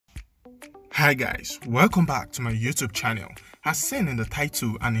Hi guys, welcome back to my YouTube channel. As seen in the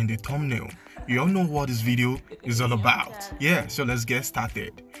title and in the thumbnail, you all know what this video is all about. Yeah, so let's get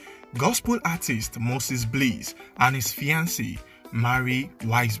started. Gospel artist Moses Bliss and his fiancée Mary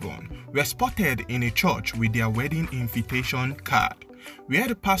Wiseborn were spotted in a church with their wedding invitation card, where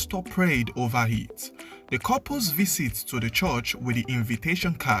the pastor prayed over it. The couple's visit to the church with the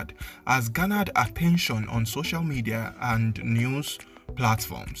invitation card has garnered attention on social media and news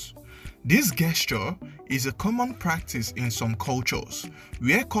platforms. This gesture is a common practice in some cultures,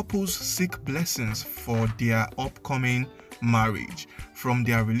 where couples seek blessings for their upcoming marriage from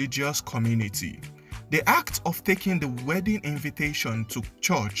their religious community. The act of taking the wedding invitation to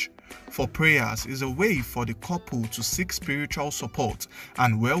church for prayers is a way for the couple to seek spiritual support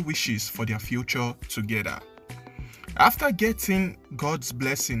and well wishes for their future together. After getting God's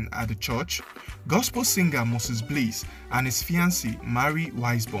blessing at the church, gospel singer Moses Bliss and his fiancée Mary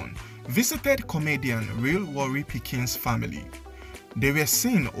Wiseborn visited comedian Real Worry Pikin's family. They were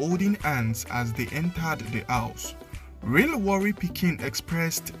seen holding hands as they entered the house. Real Worry Pikin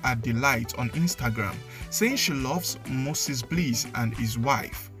expressed her delight on Instagram, saying she loves Moses Bliss and his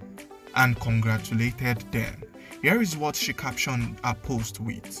wife and congratulated them. Here is what she captioned her post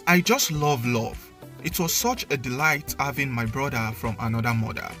with: "I just love love. It was such a delight having my brother from another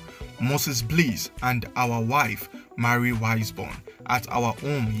mother, Moses Bliss, and our wife, Mary Wiseborn, at our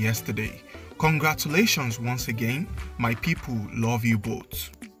home yesterday. Congratulations once again. My people love you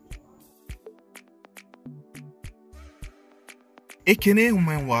both." Ekene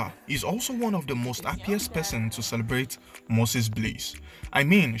Umenwa is also one of the most happiest persons to celebrate Moses Bliss. I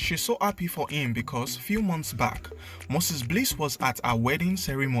mean, she's so happy for him because few months back, Moses Bliss was at our wedding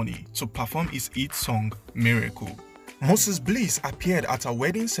ceremony to perform his hit song, Miracle. Moses Bliss appeared at our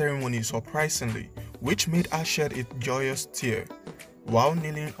wedding ceremony surprisingly, which made her shed a joyous tear while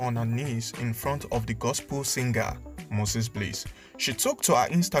kneeling on her knees in front of the gospel singer, Moses Bliss. She took to her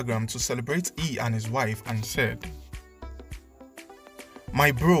Instagram to celebrate he and his wife and said,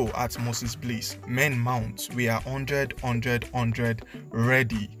 "My bro at Moses Bliss, men mount, we are 100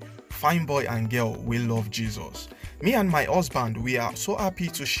 ready. Fine boy and girl, we love Jesus. Me and my husband, we are so happy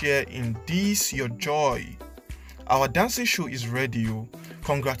to share in this your joy. Our dancing show is ready.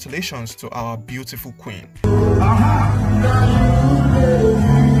 Congratulations to our beautiful queen."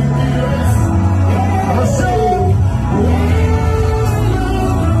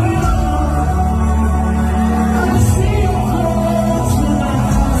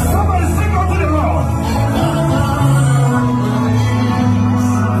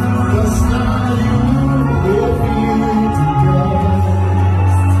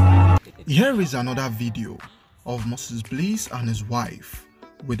 Here is another video of Moses Bliss and his wife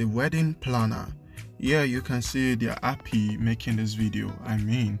with the wedding planner. Here you can see they're happy making this video. I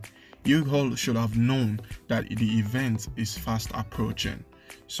mean, you all should have known that the event is fast approaching.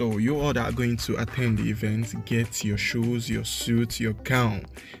 So you all that are going to attend the event, get your shoes, your suit, your gown,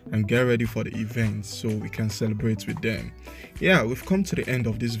 and get ready for the event so we can celebrate with them. Yeah, we've come to the end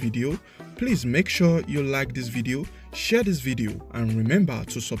of this video. Please make sure you like this video, share this video, and remember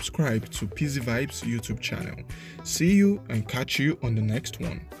to subscribe to PZ Vibes YouTube channel. See you and catch you on the next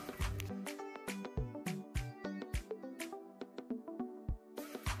one.